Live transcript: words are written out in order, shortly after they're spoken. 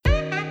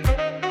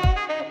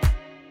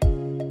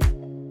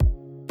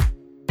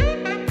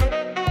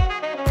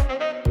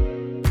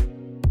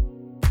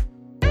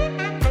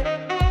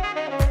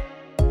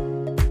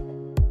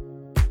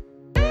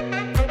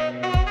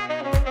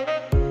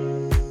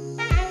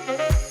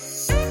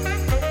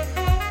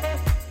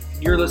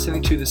You're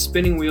listening to the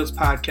Spinning Wheels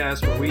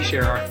podcast, where we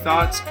share our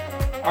thoughts,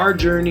 our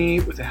journey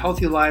with a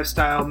healthy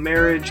lifestyle,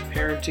 marriage,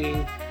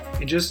 parenting,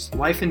 and just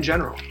life in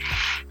general.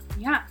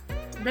 Yeah,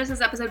 this is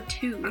episode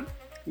 2.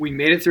 We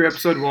made it through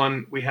episode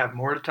 1. We have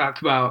more to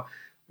talk about.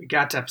 We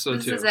got to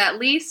episode 2. This is at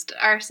least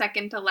our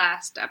second to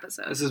last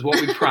episode. This is what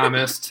we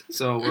promised,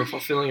 so we're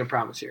fulfilling a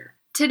promise here.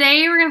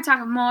 Today we're going to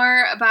talk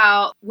more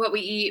about what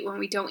we eat, when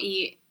we don't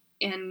eat,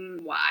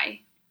 and why.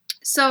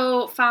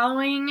 So,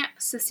 following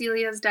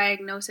Cecilia's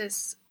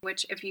diagnosis,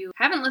 which if you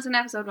haven't listened to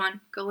episode 1,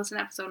 go listen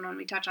to episode 1.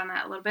 We touch on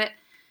that a little bit.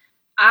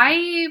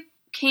 I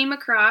came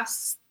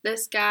across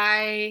this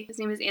guy, his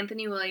name is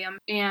Anthony William,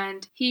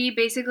 and he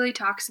basically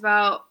talks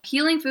about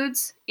healing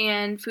foods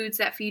and foods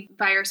that feed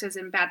viruses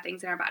and bad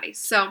things in our bodies.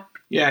 So,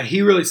 yeah,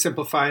 he really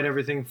simplified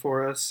everything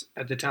for us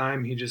at the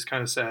time. He just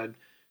kind of said,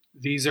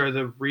 these are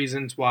the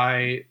reasons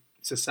why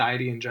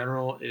society in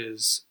general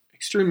is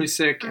extremely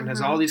sick and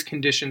has all these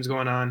conditions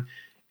going on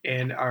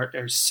and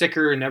are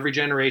sicker in every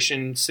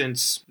generation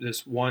since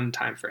this one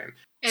time frame.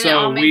 And it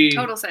all made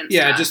total sense to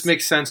it us. just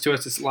makes sense to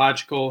us. It's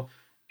logical.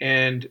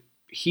 And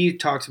he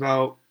talks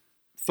about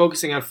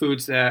focusing on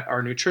foods that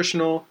are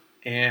nutritional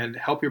and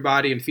help your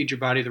body and feed your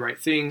body the right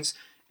things,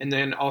 and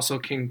then also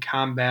can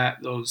combat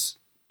those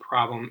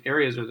problem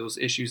areas or those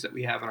issues that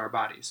we have in our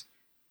bodies.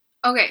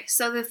 Okay,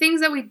 so the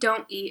things that we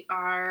don't eat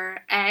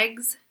are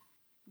eggs,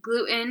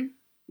 gluten,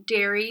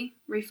 dairy,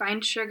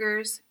 refined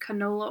sugars,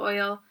 canola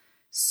oil,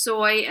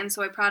 soy and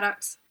soy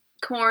products,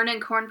 corn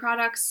and corn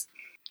products.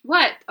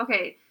 What?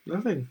 Okay.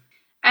 Nothing.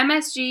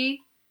 MSG,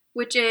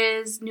 which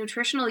is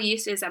nutritional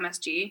yeast, is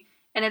MSG,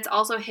 and it's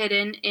also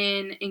hidden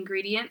in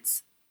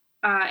ingredients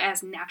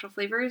as natural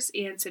flavors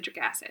and citric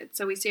acid.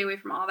 So we stay away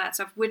from all that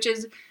stuff, which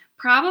is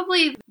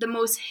probably the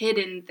most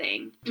hidden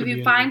thing. If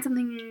you find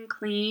something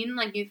clean,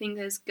 like you think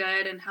is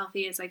good and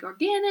healthy, it's like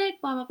organic,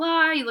 blah, blah,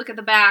 blah. You look at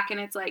the back and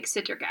it's like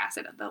citric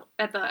acid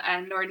at the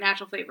end, or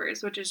natural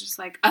flavors, which is just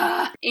like,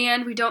 ugh.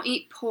 And we don't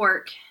eat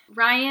pork.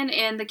 Ryan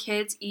and the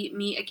kids eat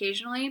meat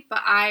occasionally, but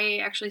I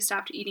actually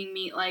stopped eating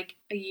meat like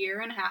a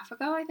year and a half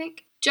ago, I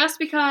think. Just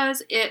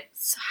because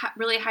it's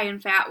really high in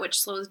fat, which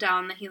slows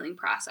down the healing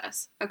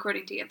process,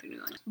 according to Anthony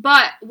William.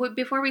 But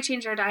before we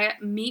changed our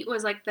diet, meat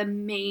was like the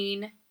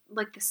main,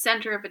 like the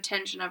center of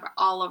attention of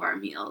all of our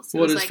meals.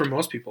 Well, it is for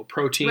most people.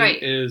 Protein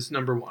is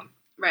number one.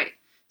 Right.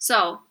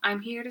 So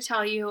I'm here to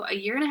tell you, a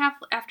year and a half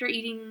after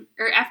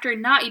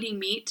not eating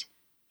meat,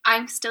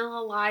 I'm still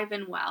alive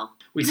and well.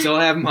 We still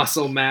have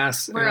muscle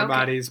mass in our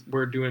bodies.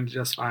 We're doing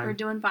just fine. We're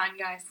doing fine,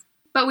 guys.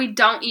 But we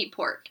don't eat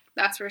pork.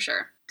 That's for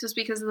sure. Just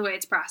because of the way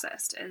it's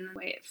processed and the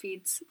way it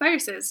feeds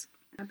viruses.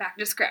 My back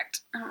just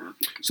cracked.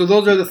 So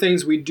those are the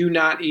things we do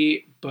not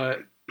eat,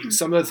 but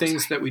some of the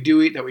things that we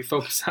do eat that we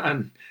focus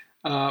on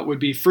would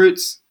be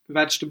fruits,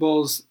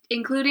 vegetables.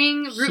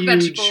 Including root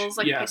vegetables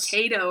like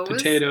potatoes.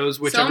 Potatoes,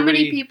 which so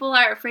many people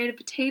are afraid of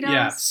potatoes.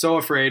 Yeah, so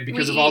afraid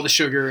because of all the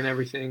sugar and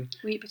everything.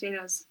 We eat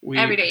potatoes. We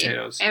eat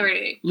potatoes. Every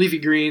day. Leafy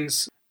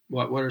greens.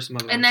 What are some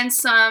other ones? And then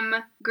some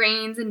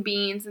grains and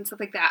beans and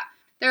stuff like that.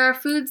 There are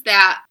foods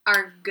that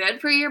are good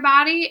for your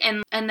body,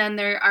 and then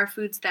there are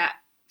foods that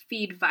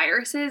feed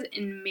viruses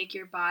and make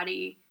your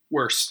body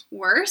worse.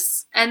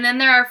 And then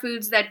there are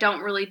foods that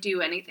don't really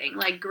do anything,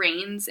 like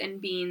grains and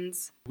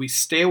beans. We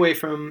stay away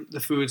from the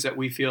foods that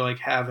we feel like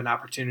have an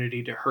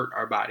opportunity to hurt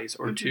our bodies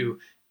or to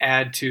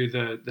add to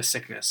the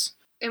sickness.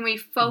 And we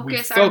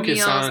focus our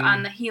meals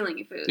on the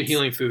healing foods. The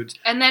healing foods.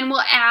 And then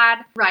we'll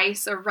add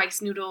rice or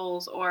rice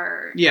noodles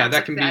or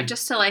that can be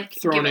just to like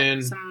thrown give it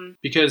in some,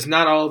 because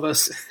not all of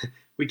us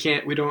we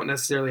don't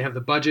necessarily have the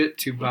budget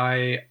to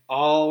buy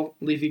all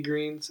leafy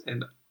greens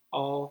and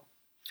all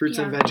fruits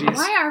and veggies.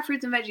 Why are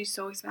fruits and veggies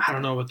so expensive? I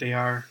don't know what they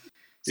are.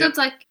 So it's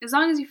like, as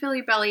long as you fill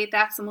your belly,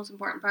 that's the most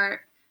important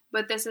part.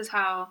 But this is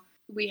how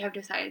we have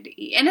decided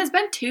to eat. And it's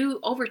been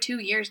over 2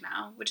 years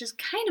now, which is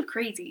kind of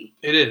crazy.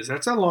 It is.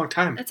 That's a long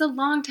time. It's a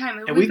long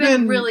time. And we've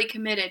been really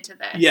committed to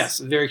this. Yes,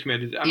 very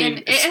committed. I mean,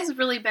 it has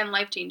really been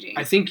life-changing.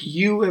 I think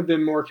you have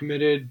been more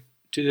committed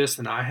to this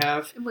than I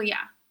have. Well, yeah.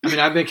 I mean,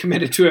 I've been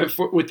committed to it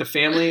with the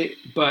family,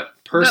 but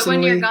personally...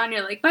 But when you're gone,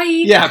 you're like, bye!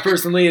 Yeah,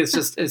 personally,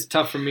 it's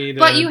tough for me to...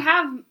 But you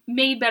have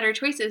made better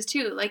choices,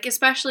 too. Like,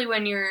 especially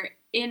when you're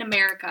in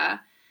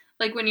America.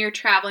 Like, when you're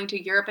traveling to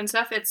Europe and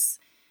stuff,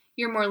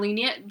 you're more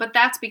lenient. But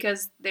that's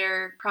because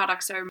their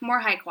products are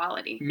more high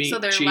quality. Meat, so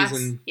they're cheese, less,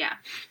 and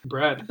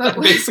bread, but,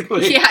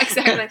 basically. Yeah,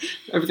 exactly.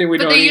 Everything we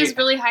don't eat. But they use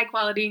really high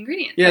quality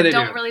ingredients that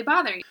don't really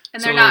bother you.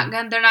 And they're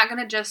not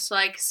going to just,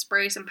 like,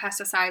 spray some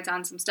pesticides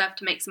on some stuff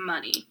to make some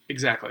money.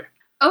 Exactly.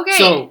 Okay.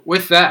 So,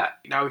 with that,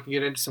 now we can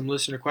get into some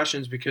listener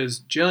questions because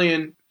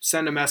Jillian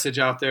sent a message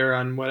out there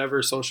on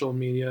whatever social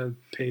media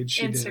page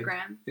she did.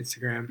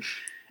 Instagram.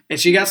 And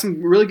she got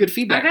some really good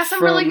feedback. I got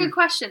some really good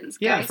questions,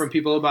 guys. Yeah, from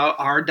people about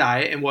our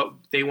diet and what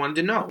they wanted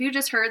to know. If you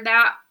just heard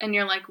that and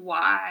you're like,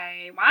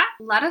 why? What?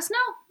 Let us know.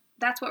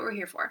 That's what we're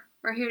here for.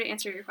 We're here to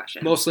answer your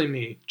questions. Mostly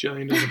me.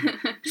 Jillian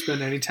doesn't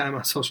spend any time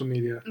on social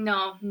media.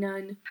 No,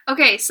 none.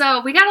 Okay,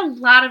 so we got a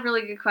lot of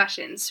really good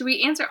questions. Should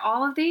we answer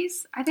all of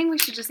these? I think we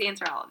should just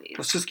answer all of these.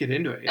 Let's just get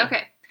into it. Yeah.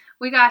 Okay.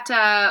 We got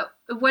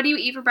what do you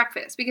eat for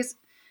breakfast? Because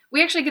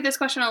we actually get this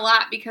question a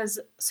lot because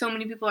so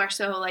many people are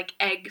so, like,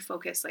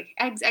 egg-focused. Like,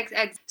 eggs, eggs,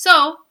 eggs.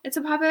 So, it's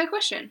a popular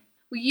question.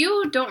 Well,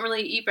 you don't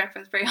really eat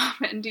breakfast very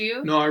often, do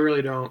you? No, I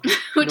really don't.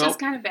 Which is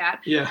kind of bad.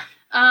 Yeah.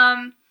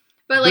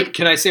 But, like...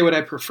 Can I say what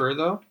I prefer,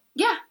 though?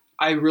 Yeah.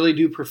 I really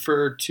do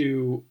prefer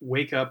to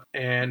wake up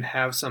and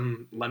have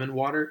some lemon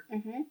water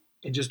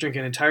and just drink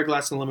an entire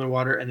glass of lemon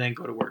water and then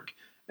go to work.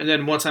 And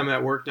then once I'm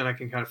at work, then I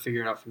can kind of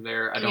figure it out from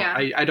there.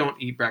 I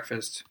don't eat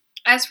breakfast.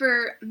 As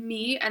for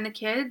me and the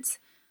kids,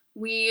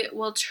 we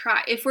will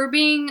try, if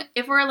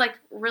we're like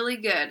really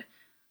good,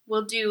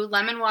 we'll do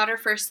lemon water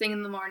first thing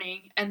in the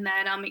morning, and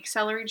then I'll make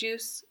celery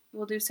juice.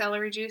 We'll do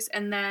celery juice,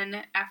 and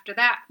then after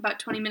that, about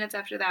 20 minutes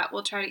after that,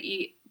 we'll try to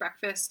eat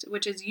breakfast,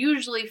 which is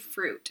usually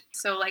fruit.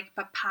 So like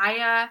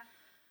papaya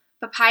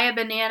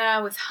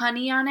banana with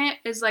honey on it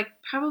is like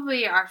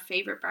probably our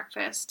favorite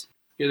breakfast.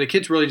 Yeah, the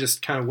kids really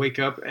just kind of wake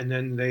up and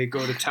then they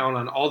go to town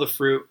on all the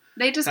fruit.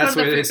 They just go to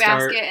the fruit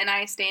basket and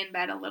I stay in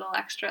bed a little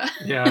extra.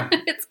 Yeah.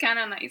 It's kind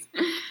of nice.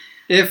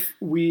 If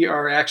we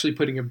are actually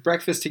putting a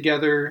breakfast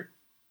together,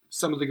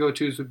 some of the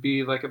go-tos would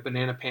be like a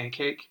banana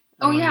pancake.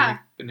 Oh, yeah.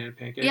 Banana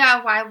pancakes.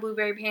 Yeah, wild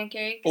blueberry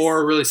pancakes.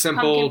 Or really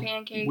simple, pumpkin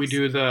pancakes. We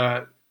do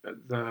the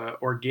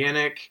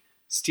organic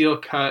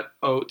steel-cut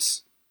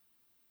oats.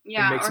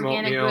 Yeah,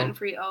 organic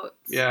gluten-free oats.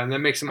 Yeah, and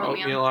then make some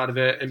oatmeal out of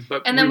it.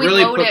 And then we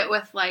really load it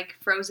with like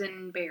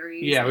frozen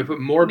berries. Yeah, we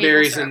put more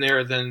berries in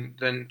there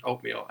than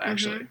oatmeal,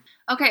 actually.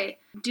 Okay,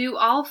 do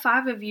all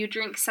 5 of you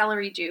drink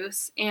celery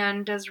juice?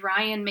 And does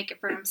Ryan make it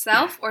for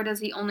himself, or does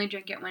he only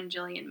drink it when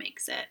Jillian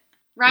makes it?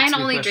 Ryan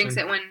only drinks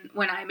it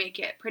when I make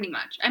it, pretty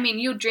much. I mean,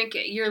 you drink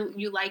it,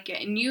 you like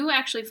it, and you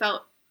actually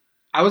felt.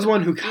 I was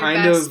one who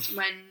kind of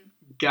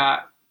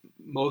got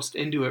most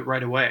into it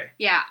right away.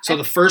 Yeah. So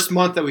the first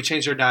month that we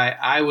changed our diet,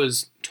 I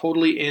was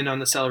totally in on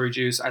the celery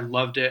juice. I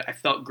loved it. I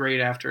felt great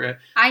after it.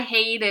 I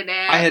hated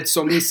it. I had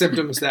so many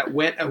symptoms that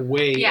went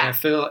away. Yeah. And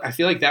I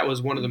feel like that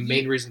was one of the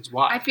main reasons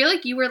why. I feel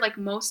like you were like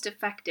most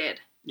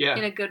affected. Yeah.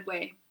 In a good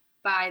way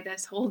by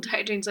this whole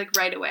diet change, like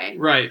right away.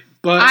 Right.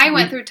 But I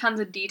went through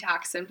tons of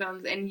detox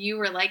symptoms and you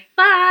were like,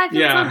 bye, I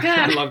feel so good.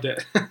 I loved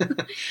it.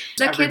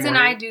 The kids and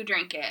I do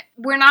drink it.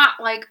 We're not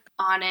like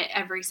on it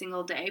every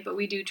single day, but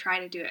we do try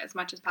to do it as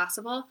much as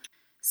possible.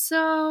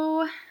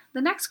 So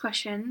the next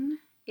question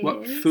is,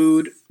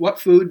 what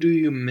food do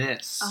you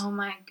miss? Oh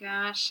my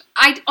gosh.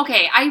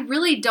 I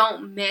really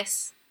don't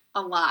miss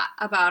a lot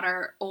about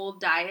our old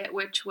diet,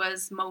 which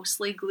was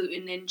mostly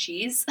gluten and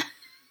cheese.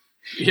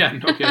 Yeah,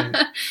 no kidding.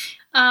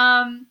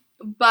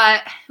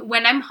 But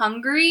when I'm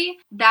hungry,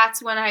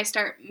 that's when I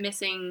start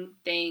missing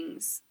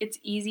things. It's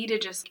easy to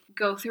just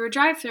go through a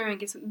drive-thru and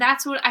get some.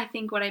 That's what I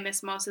think. What I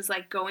miss most is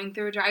like going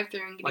through a drive-thru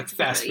and getting like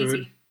fast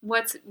food.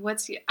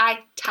 Easy.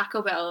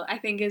 Taco Bell, I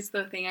think, is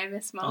the thing I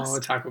miss most. Oh,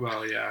 Taco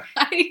Bell, yeah.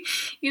 I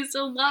used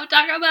to love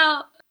Taco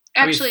Bell.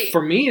 Actually,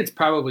 for me, it's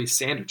probably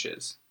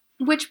sandwiches.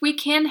 Which we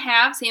can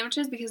have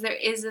sandwiches because there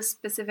is a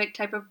specific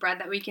type of bread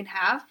that we can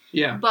have.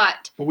 Yeah.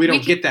 But we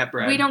don't get that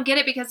bread. We don't get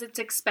it because it's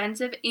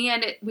expensive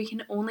and we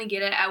can only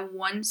get it at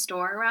one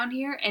store around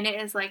here and it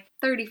is like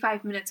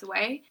 35 minutes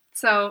away.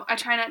 So I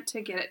try not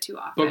to get it too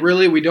often. But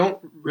really, we don't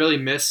really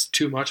miss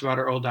too much about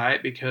our old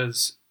diet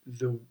because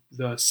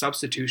the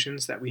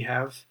substitutions that we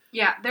have.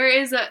 Yeah, there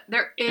is an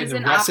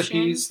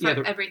recipes,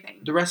 option for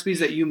everything. The recipes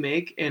that you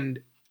make,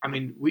 and I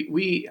mean, we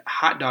eat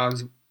hot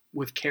dogs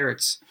with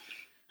carrots.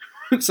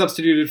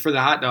 Substituted for the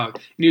hot dog.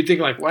 And you'd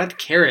think like, what?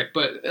 Carrot?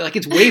 But like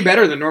it's way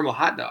better than normal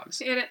hot dogs.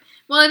 It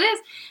is.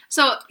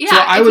 So, yeah. So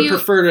I would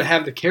prefer to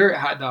have the carrot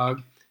hot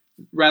dog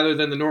rather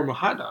than the normal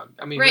hot dog.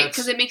 I mean, right,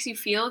 because it makes you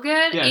feel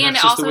good. Yeah, and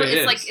also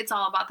it's like it's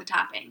all about the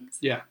toppings.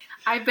 Yeah.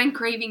 I've been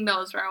craving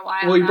those for a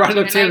while. Well, you brought it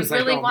up too. I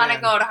really want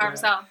to go to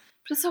Harvest Health.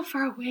 But it's so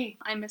far away.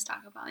 I miss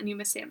Taco Bell and you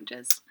miss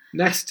sandwiches.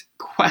 Next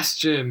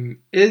question.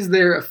 Is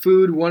there a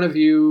food one of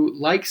you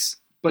likes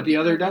but the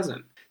other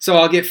doesn't? So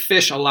I'll get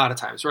fish a lot of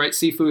times, right?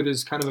 Seafood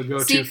is kind of a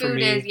go-to for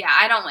me. Seafood is,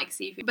 I don't like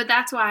seafood. But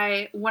that's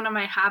why one of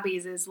my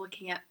hobbies is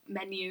looking at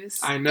menus.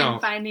 I know.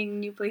 And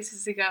finding new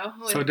places to go.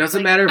 So it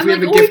doesn't matter if we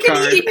have a gift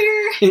card.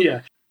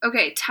 Yeah.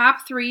 Okay,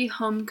 top 3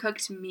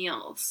 home-cooked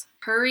meals.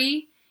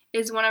 Curry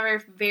is one of our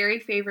very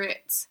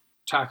favorites.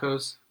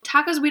 Tacos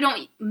we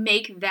don't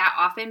make that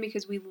often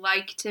because we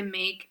like to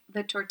make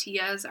the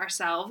tortillas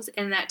ourselves,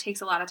 and that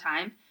takes a lot of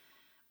time.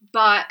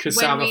 But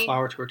cassava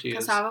flour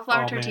tortillas. Man,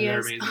 they're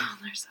amazing. Oh,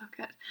 they're so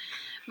good.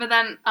 But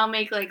then I'll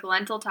make like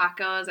lentil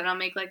tacos, and I'll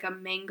make like a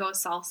mango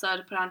salsa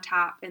to put on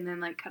top, and then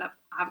like cut up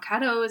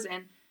avocados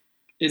and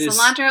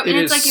cilantro. It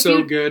is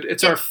so good.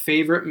 It's our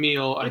favorite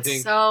meal, I think.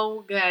 It's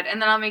so good.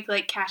 And then I'll make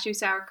like cashew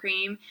sour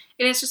cream,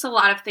 and it's just a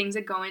lot of things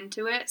that go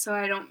into it, so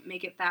I don't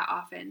make it that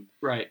often.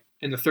 Right.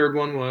 And the third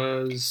one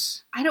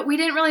was. We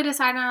didn't really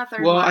decide on a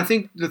third one. Well, I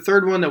think the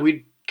third one that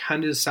we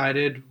kind of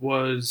decided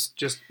was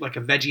just like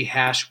a veggie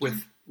hash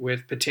with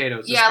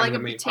potatoes. Yeah, like a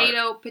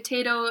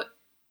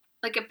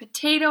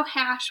potato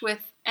hash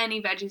with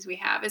any veggies we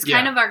have is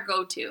kind of our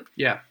go-to.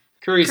 Yeah.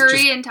 Curry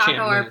and taco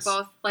are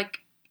both like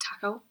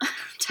taco.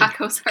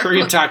 Tacos are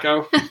curry and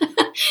taco.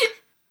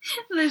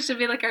 They're This should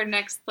be like our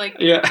next, like,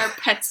 Yeah. our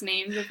pets'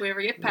 names if we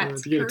ever get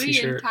pets. to get a Korean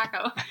t-shirt.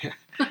 taco.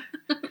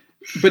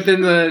 But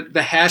then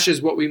the hash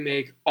is what we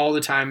make all the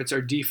time. It's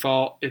our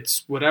default.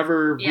 It's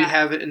whatever we Yeah.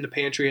 have it in the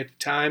pantry at the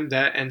time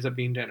that ends up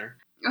being dinner.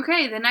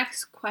 Okay, the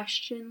next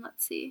question.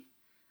 Let's see.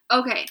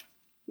 Okay,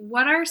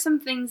 what are some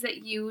things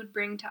that you would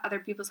bring to other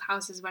people's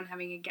houses when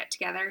having a get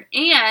together?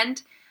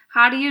 And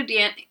how do you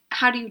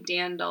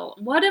dandle?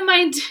 What am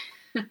I?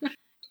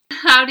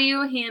 How do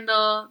you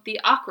handle the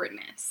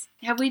awkwardness?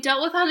 Have we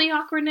dealt with any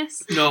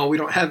awkwardness? No, we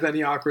don't have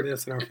any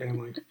awkwardness in our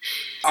family.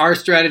 Our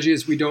strategy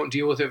is we don't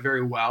deal with it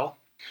very well.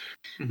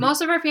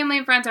 Most of our family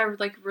and friends are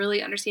like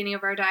really understanding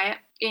of our diet,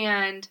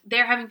 and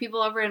they're having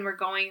people over and we're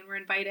going and we're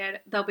invited.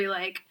 They'll be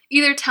like,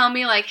 either tell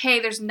me like, hey,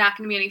 there's not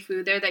going to be any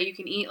food there that you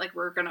can eat, like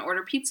we're going to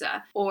order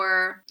pizza,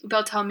 or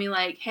they'll tell me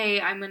like, hey,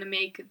 I'm going to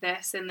make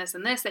this and this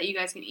and this that you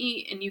guys can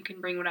eat and you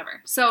can bring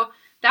whatever. So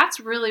that's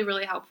really,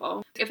 really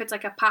helpful. If it's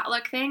like a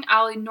potluck thing,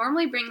 I'll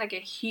normally bring like a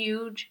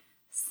huge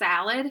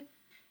salad.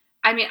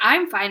 I mean,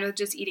 I'm fine with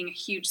just eating a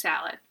huge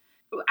salad.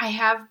 I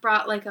have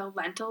brought like a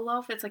lentil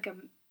loaf. It's like a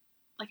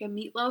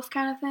meatloaf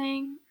kind of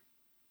thing.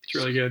 It's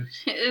really good.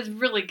 It's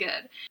really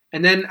good.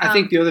 And then I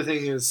think the other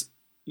thing is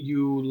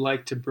you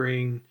like to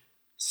bring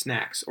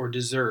snacks or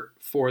dessert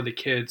for the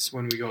kids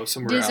when we go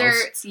somewhere else.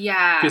 Desserts,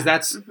 yeah. Because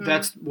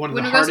that's one of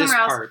When the we go hardest somewhere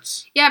else-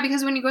 parts. Yeah,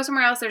 because when you go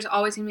somewhere else, there's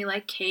always going to be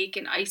like cake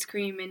and ice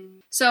cream.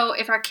 And so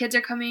if our kids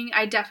are coming,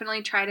 I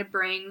definitely try to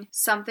bring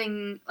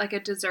something like a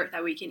dessert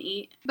that we can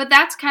eat. But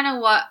that's kind of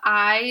what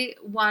I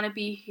want to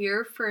be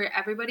here for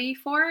everybody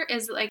for,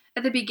 is like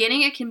at the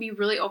beginning, it can be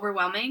really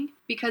overwhelming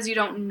because you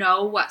don't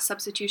know what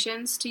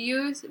substitutions to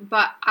use.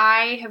 But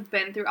I have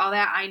been through all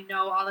that. I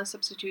know all the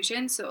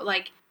substitutions. So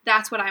like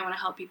that's what I want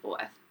to help people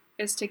with,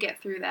 is to get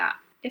through that.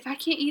 If I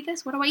can't eat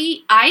this, what do I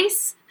eat?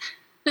 Ice?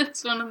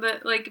 That's one of the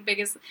like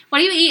biggest. What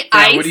do you eat? Yeah,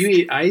 Ice? what do you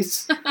eat?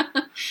 Ice?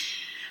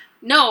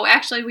 No,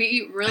 actually, we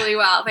eat really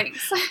well.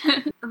 Thanks.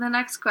 The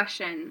next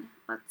question.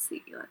 Let's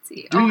see.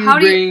 Do you how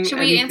do bring should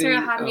we answer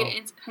anything- how do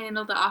you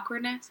handle the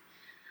awkwardness?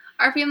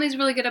 Our family's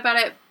really good about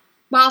it.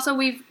 Well, also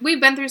we've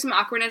been through some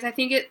awkwardness. I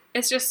think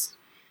it's just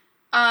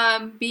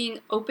being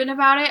open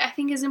about it. I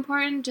think is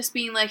important. Just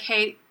being like,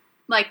 hey,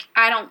 like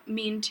I don't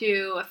mean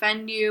to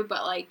offend you,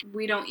 but like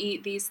we don't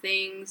eat these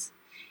things.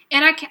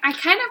 And I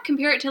kind of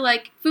compare it to,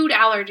 like, food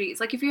allergies.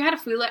 Like, if you had a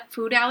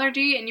food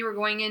allergy and you were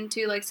going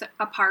into, like,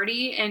 a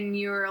party and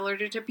you were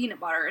allergic to peanut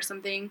butter or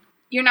something,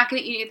 you're not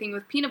going to eat anything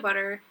with peanut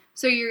butter,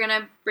 so you're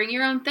going to bring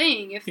your own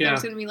thing if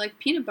there's going to be, like,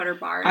 peanut butter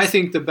bars. I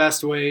think the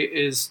best way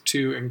is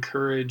to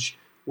encourage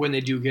when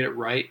they do get it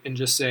right and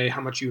just say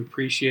how much you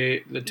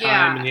appreciate the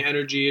time and the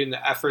energy and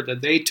the effort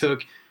that they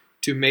took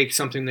to make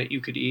something that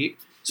you could eat.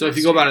 So if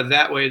you go about it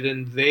that way,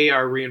 then they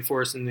are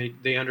reinforced and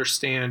they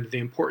understand the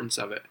importance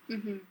of it.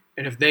 Mm-hmm.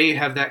 And if they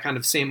have that kind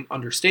of same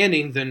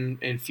understanding, then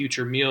in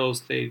future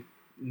meals, they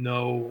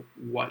know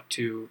what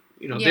to,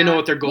 they know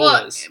what their goal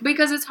is.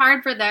 Because it's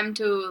hard for them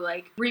to,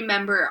 like,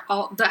 remember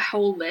the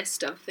whole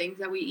list of things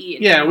that we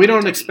eat. Yeah, we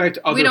don't expect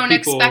other people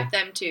expect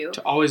them to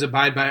always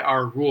abide by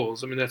our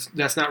rules. I mean,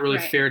 that's not really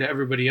fair to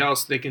everybody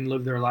else. They can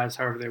live their lives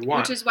however they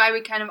want. Which is why we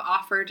kind of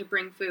offer to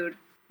bring food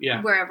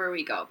wherever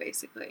we go,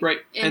 basically. Right.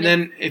 And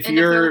then if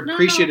you're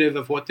appreciative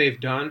of what they've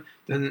done,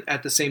 then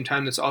at the same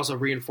time, it's also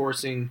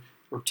reinforcing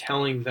or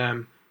telling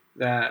them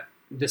that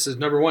this is,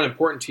 number one,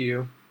 important to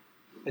you,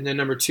 and then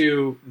number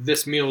two,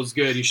 this meal is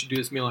good. You should do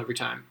this meal every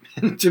time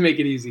to make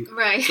it easy.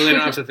 Right. So they don't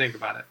have to think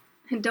about it.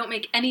 And don't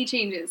make any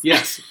changes.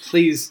 Yes,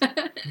 please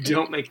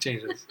don't make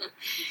changes.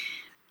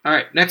 All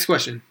right, next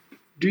question.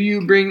 Do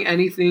you bring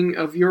anything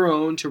of your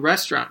own to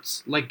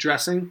restaurants, like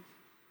dressing?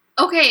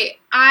 Okay,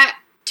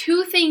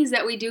 two things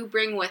that we do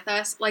bring with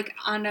us, like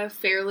on a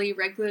fairly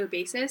regular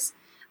basis.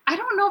 I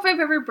don't know if I've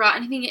ever brought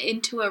anything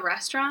into a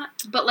restaurant,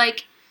 but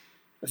like,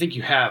 I think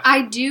you have.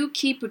 I do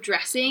keep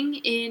dressing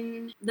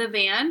in the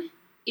van,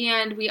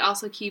 and we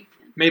also keep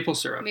maple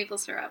syrup.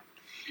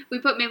 We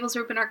put maple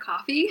syrup in our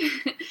coffee.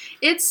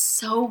 It's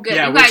so good.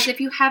 Yeah, you guys, if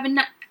you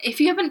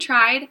haven't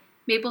tried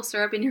maple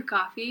syrup in your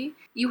coffee,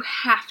 you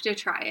have to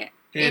try it.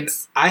 And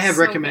I have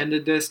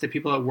recommended this to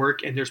people at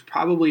work, and there's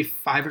probably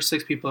 5 or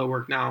 6 people at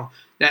work now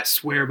that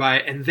swear by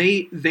it, and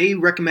they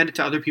recommend it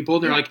to other people.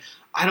 They're like,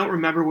 I don't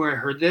remember where I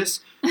heard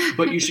this,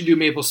 but you should do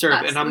maple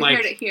syrup. And I'm like,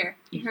 heard it here.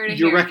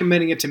 You're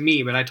recommending it to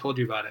me, but I told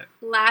you about it.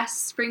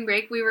 Last spring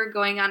break, we were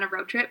going on a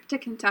road trip to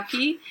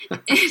Kentucky,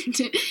 and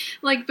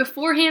like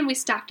beforehand, we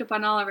stocked up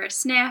on all of our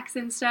snacks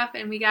and stuff,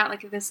 and we got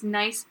like this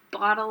nice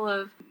bottle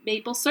of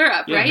maple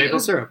syrup, right? Yeah, maple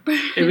syrup.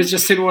 It was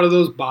just in one of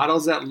those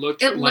bottles that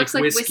looked like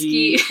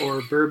whiskey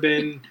or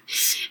bourbon.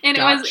 And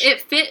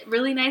it fit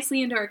really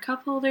nicely into our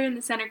cup holder in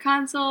the center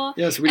console.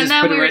 Yeah, so we just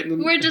put it right in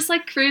the... We're just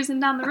like cruising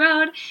down the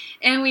road,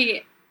 and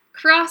we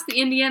cross the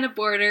Indiana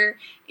border,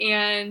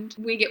 and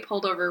we get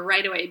pulled over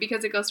right away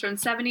because it goes from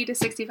 70 to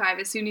 65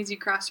 as soon as you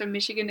cross from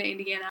Michigan to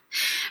Indiana.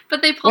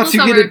 But they pulled us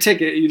over. Once you get a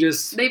ticket, you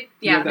just... They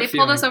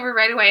pulled us over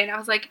right away, and I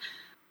was like,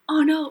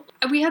 oh no,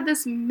 we had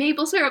this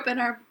maple syrup in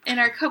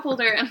our cup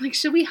holder. I'm like,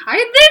 should we hide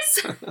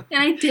this? And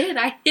I did.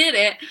 I hid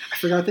it. I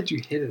forgot that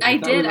you hid it. I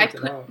thought we did. left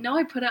it out.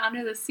 I put it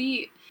under the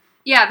seat.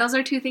 Yeah, those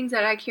are 2 things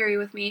that I carry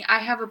with me. I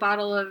have a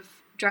bottle of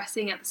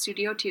dressing at the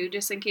studio too,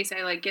 just in case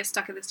I like get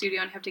stuck at the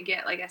studio and have to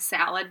get like a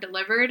salad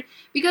delivered,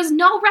 because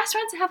no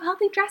restaurants have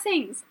healthy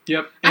dressings.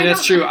 Yep, and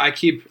that's true. I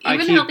keep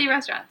healthy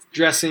restaurants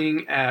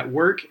dressing at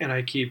work, and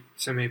I keep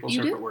some maple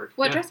syrup at work.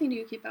 What dressing do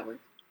you keep at work?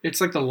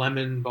 It's like the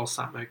lemon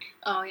balsamic.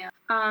 Oh yeah.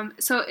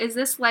 So is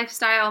this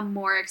lifestyle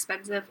more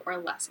expensive or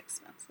less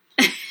expensive?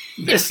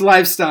 This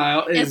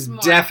lifestyle is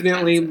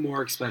definitely expensive.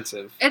 more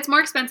expensive. It's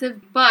more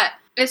expensive, but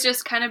it's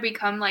just kind of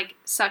become like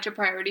such a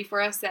priority for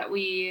us that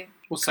we'll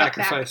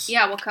sacrifice.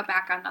 We'll cut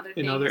back on other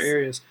things. In other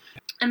areas.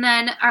 And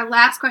then our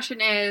last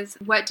question is,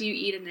 what do you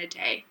eat in a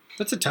day?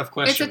 That's a tough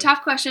question. It's a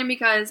tough question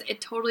because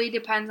it totally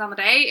depends on the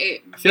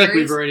day. I feel like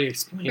we've already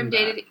explained from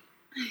day to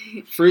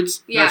day.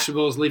 Fruits,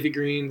 vegetables, leafy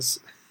greens.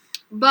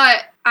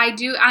 But I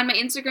do, on my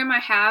Instagram, I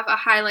have a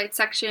highlight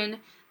section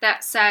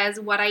that says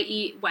what I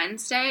eat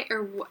Wednesday,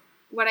 or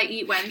what I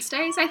eat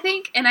Wednesdays, I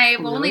think. And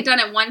I've only done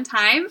it one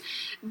time.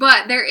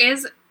 But there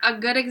is a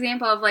good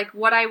example of like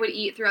what I would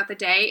eat throughout the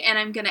day, and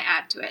I'm going to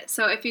add to it.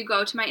 So if you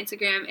go to my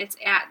Instagram, it's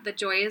at The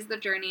Joy is the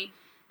Journey.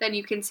 Then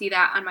you can see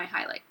that on my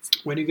highlights.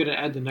 When are you going to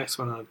add the next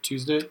one on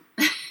Tuesday?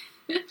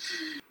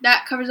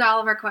 That covers all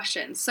of our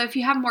questions. So if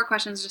you have more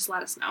questions, just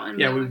let us know. And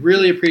we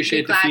really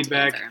appreciate the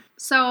feedback.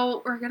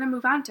 So we're going to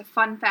move on to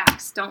fun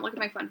facts. Don't look at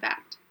my fun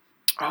fact.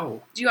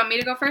 Oh. Do you want me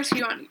to go first? Or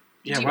why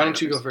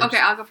don't you go first? Okay,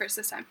 I'll go first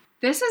this time.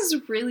 This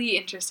is really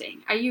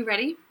interesting. Are you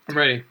ready? I'm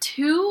ready.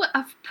 2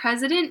 of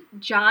President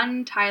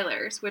John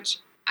Tyler's, which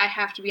I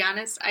have to be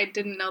honest, I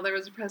didn't know there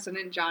was a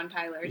President John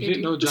Tyler. You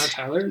didn't know John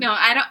Tyler? No,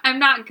 I'm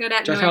not good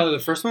at John Tyler, the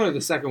first one or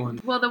the second one?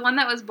 Well, the one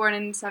that was born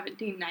in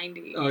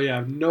 1790. Oh yeah, I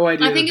have no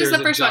idea. I think it's the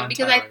first one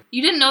because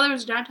you didn't know there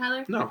was a John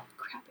Tyler? No.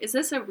 Crap. Is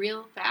this a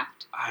real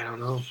fact? I don't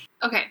know.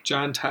 Okay.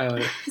 John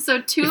Tyler.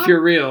 So 2. If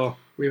you're real,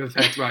 we have a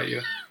fact about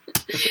you.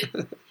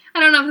 I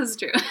don't know if this is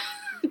true.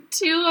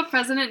 2 of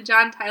President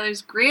John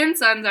Tyler's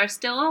grandsons are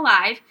still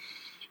alive,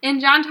 and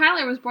John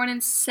Tyler was born in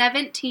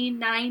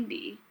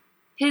 1790.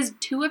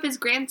 2 of his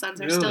grandsons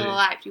are still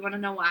alive. Do you want to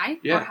know why?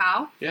 Yeah. Or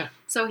how? Yeah.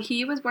 So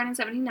he was born in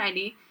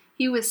 1790.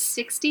 He was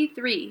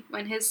 63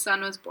 when his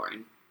son was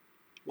born.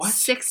 What?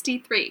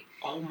 63.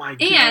 Oh my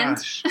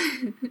gosh.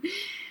 And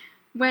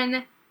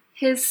when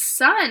his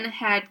son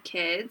had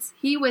kids,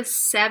 he was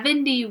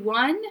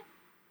 71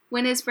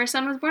 when his first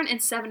son was born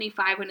and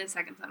 75 when his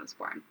second son was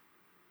born.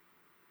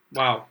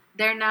 Wow.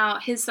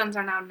 His sons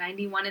are now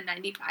 91 and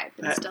 95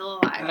 and still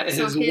alive. That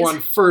is one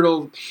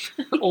fertile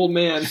old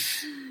man.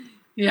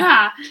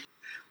 Yeah.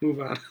 Move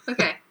on.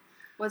 Okay.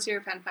 What's your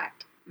fun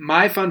fact?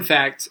 My fun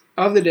fact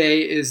of the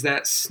day is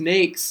that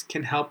snakes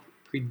can help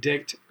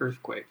predict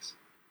earthquakes.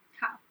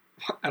 How?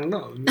 I don't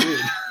know.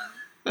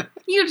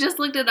 You just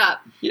looked it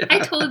up. Yeah. I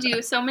told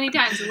you so many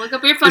times to look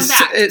up your fun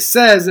fact. It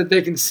says that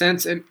they can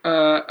sense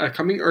a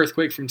coming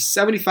earthquake from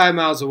 75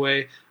 miles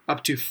away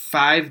up to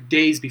 5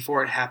 days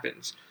before it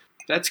happens.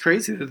 That's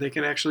crazy that they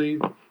can actually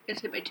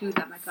hit my tooth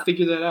on my cup.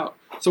 Figure that out.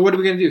 So what are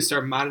we going to do?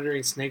 Start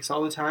monitoring snakes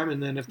all the time,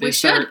 and then if they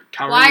start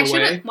cowering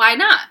away? Why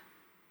not?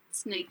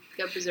 Snake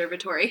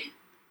observatory.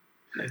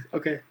 Nice.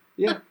 Okay.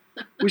 Yeah.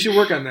 We should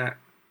work on that.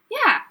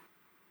 Yeah.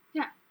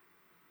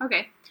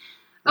 Okay.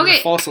 A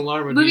false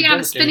alarm would Moving be on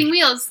to spinning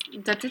wheels.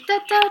 Da, da, da,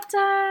 da,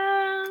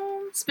 da.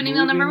 Spinning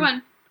wheel number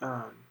 1.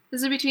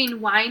 This is between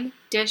wine,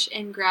 dish,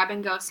 and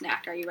grab-and-go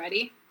snack. Are you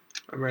ready?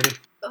 I'm ready.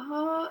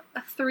 A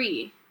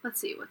 3. Let's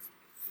see. What's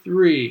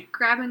 3?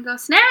 Grab-and-go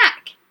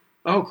snack.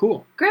 Oh,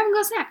 cool.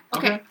 Grab-and-go snack.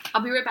 Okay.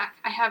 I'll be right back.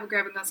 I have a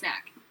grab-and-go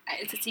snack.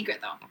 It's a secret,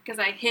 though, because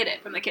I hid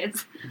it from the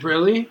kids.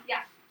 Really?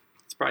 Yeah.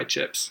 It's probably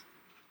chips.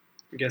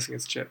 I'm guessing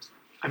it's chips.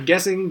 I'm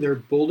guessing they're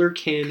Boulder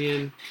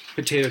Canyon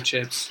potato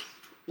chips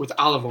with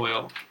olive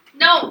oil.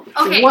 No.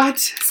 Okay. What?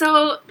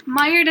 So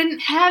Meijer didn't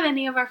have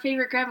any of our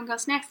favorite grab-and-go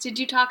snacks. Did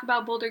you talk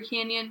about Boulder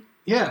Canyon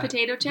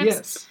potato chips?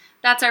 Yes.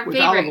 That's our with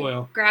favorite olive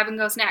oil.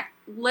 grab-and-go snack.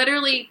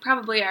 Literally,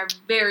 probably our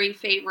very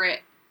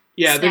favorite.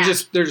 Yeah,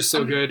 snack. they're just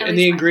so good, and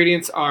the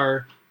ingredients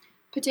are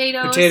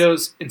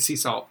potatoes and sea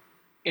salt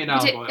and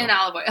olive oil. And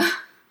olive oil.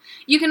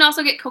 You can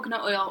also get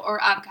coconut oil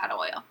or avocado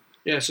oil.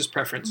 Yeah, it's just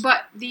preference.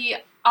 But the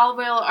olive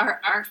oil are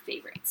our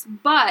favorites.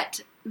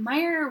 But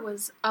Meijer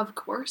was, of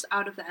course,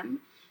 out of them,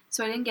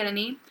 so I didn't get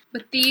any.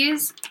 But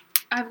these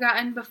I've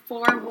gotten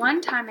before one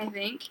time, I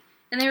think,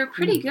 and they were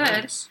pretty good.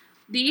 Nice.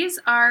 These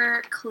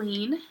are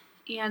clean,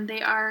 and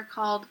they are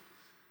called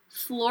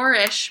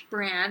Flourish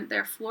brand.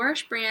 They're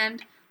Flourish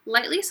brand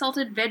lightly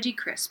salted veggie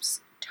crisps,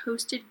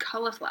 toasted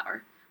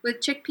cauliflower, with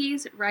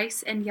chickpeas,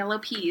 rice, and yellow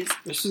peas.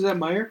 This is at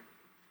Meijer?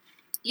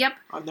 Yep.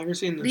 I've never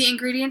seen this. The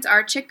ingredients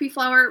are chickpea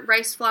flour,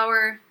 rice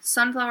flour,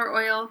 sunflower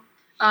oil,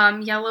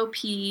 yellow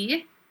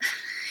pea.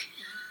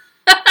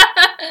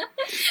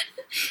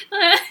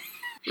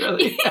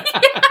 Really?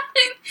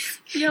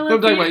 Yellow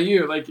I'm talking about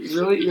you. Like,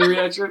 really? Your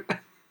reaction?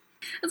 That's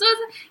what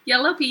it said.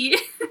 Yellow pea,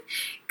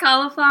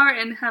 cauliflower,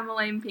 and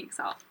Himalayan pink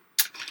salt.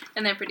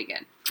 And they're pretty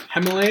good.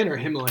 Himalayan or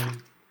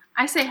Himalayan?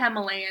 I say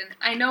Himalayan.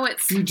 I know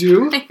it's... You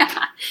do?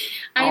 Yeah.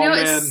 I know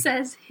man. it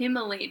says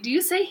Himalayan. Do you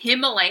say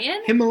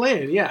Himalayan?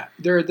 Himalayan, yeah.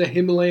 They're the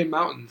Himalayan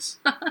mountains.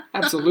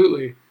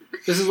 Absolutely.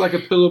 This is like a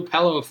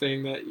pillow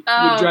thing that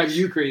would drive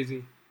you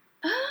crazy.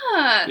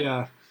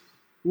 Yeah.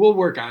 We'll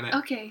work on it.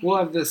 Okay.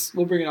 We'll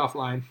bring it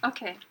offline.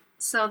 Okay.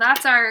 So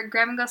that's our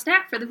grab and go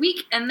snack for the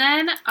week. And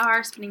then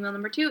our spinning wheel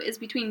number 2 is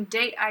between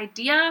date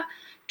idea,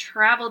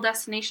 travel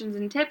destinations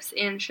and tips,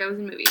 and shows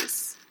and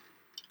movies.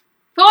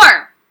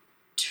 4.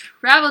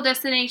 Travel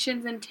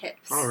destinations and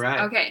tips. All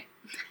right. Okay.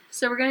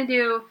 So we're going to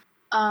do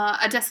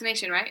a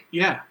destination, right?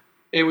 Yeah.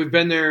 And we've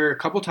been there a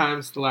couple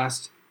times the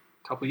last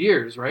couple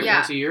years, right? Yeah.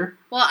 Once a year?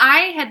 Well,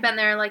 I had been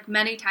there like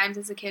many times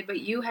as a kid, but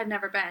you had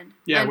never been.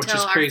 Yeah, which is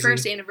until crazy. our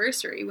first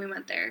anniversary, we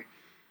went there.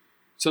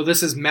 So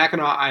this is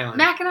Mackinac Island.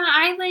 Mackinac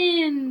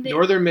Island!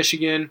 Northern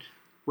Michigan,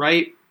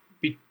 right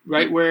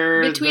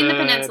where between the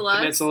peninsulas.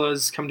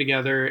 Peninsulas come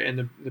together, and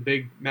the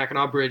big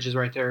Mackinac Bridge is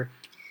right there.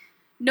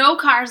 No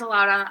cars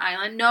allowed on the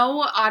island.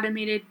 No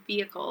automated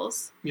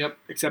vehicles. Yep,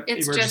 except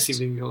It's emergency just-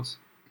 vehicles.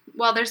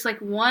 Well, there's like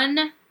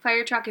one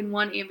fire truck and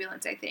one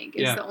ambulance, I think,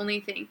 is the only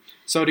thing.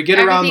 So to get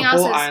around the Everything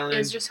whole else island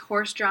is just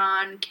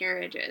horse-drawn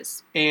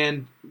carriages.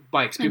 and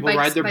bikes. And People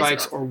ride their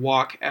bikes bicycles. or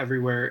walk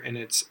everywhere, and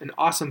it's an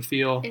awesome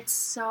feel. It's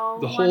so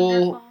the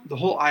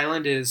whole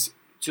island is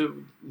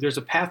there's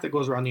a path that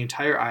goes around the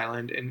entire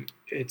island, and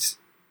it's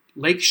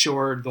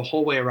lakeshore the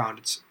whole way around.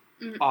 It's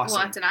awesome.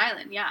 Well, it's an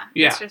island, yeah.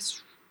 Yeah. It's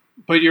just...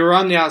 But you're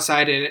on the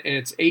outside, and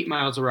it's 8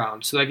 miles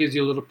around, so that gives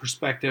you a little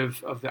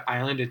perspective of the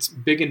island. It's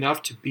big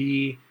enough to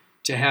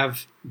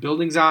have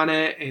buildings on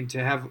it and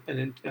to have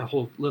a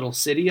whole little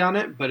city on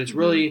it, but it's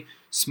really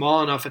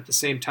small enough at the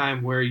same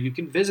time where you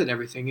can visit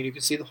everything and you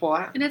can see the whole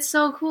island. And it's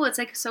so cool. It's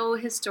like so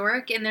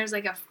historic, and there's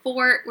like a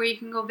fort where you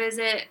can go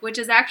visit, which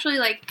is actually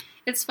like,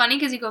 it's funny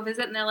because you go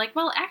visit and they're like,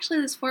 well, actually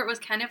this fort was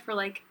kind of for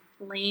like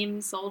lame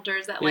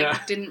soldiers that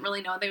like didn't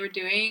really know what they were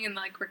doing and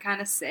like were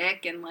kind of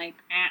sick and like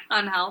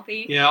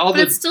unhealthy. Yeah, but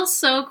it's still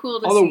so cool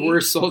to see. All the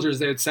worst soldiers,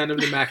 they would send them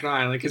to Mackinac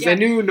Island because they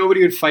knew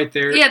nobody would fight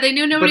there. Yeah, they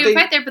knew nobody would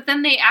fight there, but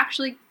then they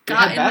actually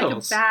got in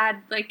battles. like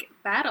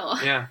a bad battle.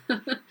 Yeah,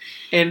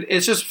 and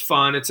it's just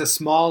fun. It's a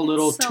small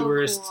little so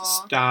tourist cool.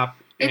 stop.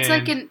 It's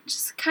like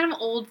just kind of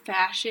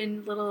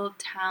old-fashioned little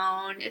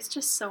town. It's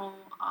just so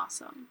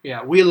awesome.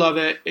 Yeah, we love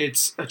it.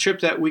 It's a trip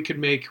that we could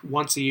make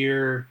once a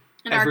year,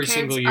 and every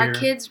single year. Our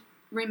kids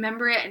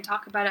remember it and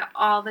talk about it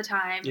all the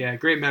time. Yeah,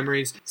 great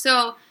memories.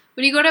 So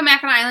when you go to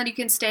Mackinac Island, you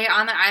can stay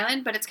on the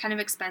island, but it's kind of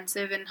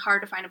expensive and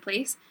hard to find a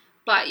place.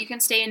 But you can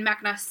stay in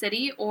Mackinac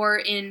City or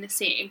in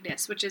St.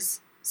 Ignace, which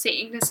is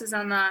St. Ignace is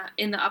in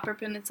the Upper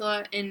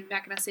Peninsula, and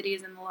Mackinac City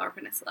is in the Lower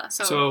Peninsula.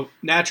 So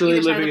naturally,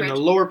 either side of living the in the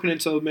bridge. Lower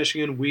Peninsula of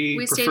Michigan,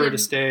 we prefer to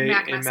stay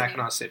in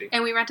Mackinac City.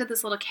 And we rented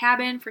this little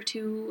cabin for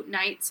 2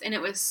 nights, and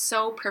it was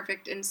so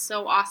perfect and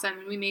so awesome,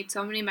 and we made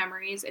so many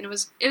memories. And it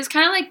was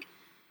kind of like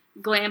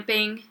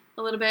glamping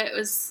a little bit. It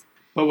was.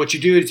 But what you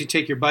do is you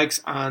take your bikes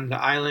on the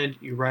island,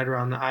 you ride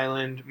around the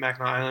island,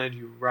 Mackinac Island,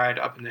 you ride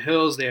up in the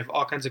hills. They have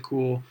all kinds of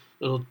cool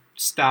little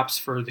stops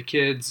for the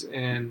kids,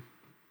 and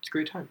it's a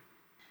great time.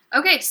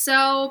 Okay,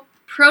 so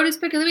produce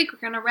pick of the week. We're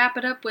going to wrap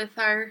it up with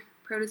our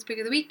produce pick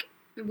of the week.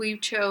 We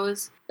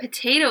chose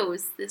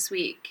potatoes this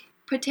week.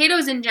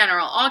 Potatoes in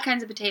general, all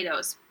kinds of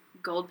potatoes.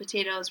 Gold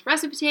potatoes,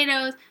 russet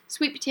potatoes,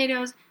 sweet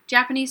potatoes,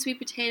 Japanese sweet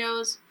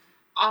potatoes,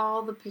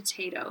 all the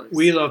potatoes.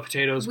 We love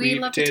potatoes. We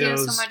eat love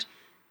potatoes so much.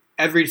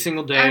 Every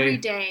single day. Every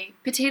day.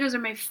 Potatoes are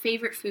my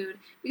favorite food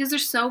because they're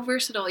so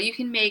versatile. You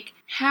can make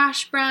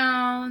hash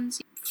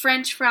browns,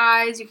 French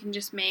fries. You can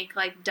just make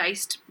like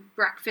diced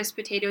breakfast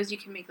potatoes. You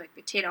can make like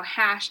potato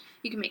hash.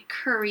 You can make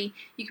curry.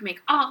 You can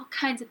make all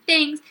kinds of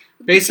things.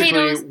 With Basically,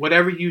 potatoes.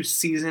 whatever you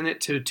season it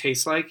to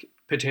taste like,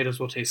 potatoes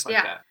will taste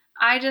like that.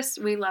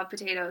 We love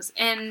potatoes.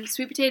 And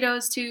sweet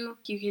potatoes too.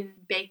 You can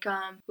bake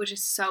them, which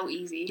is so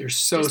easy. They're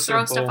so just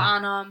simple. Throw stuff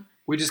on them.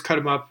 We just cut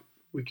them up.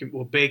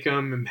 We'll bake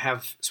them and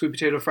have sweet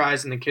potato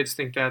fries, and the kids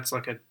think that's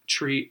like a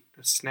treat,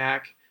 a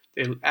snack.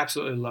 They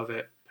absolutely love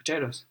it.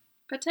 Potatoes.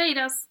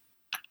 Potatoes.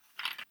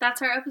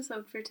 That's our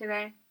episode for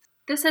today.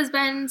 This has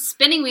been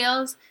Spinning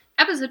Wheels,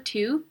 episode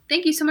 2.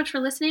 Thank you so much for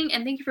listening,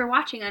 and thank you for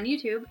watching on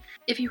YouTube.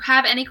 If you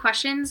have any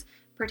questions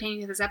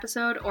pertaining to this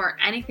episode or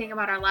anything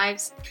about our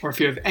lives, or if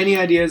you have any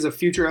ideas of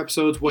future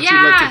episodes, what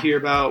you'd like to hear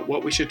about,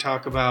 what we should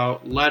talk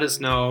about, let us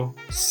know.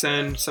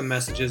 Send some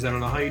messages. I don't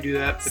know how you do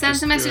that. But send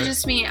some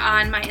messages to me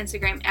on my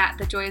Instagram at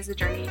The Joy is the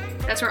Journey.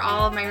 That's where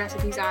all of my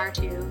recipes are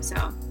too.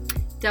 So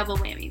double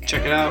whammy there.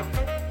 Check it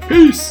out.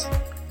 Peace.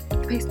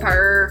 Peace,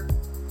 purr.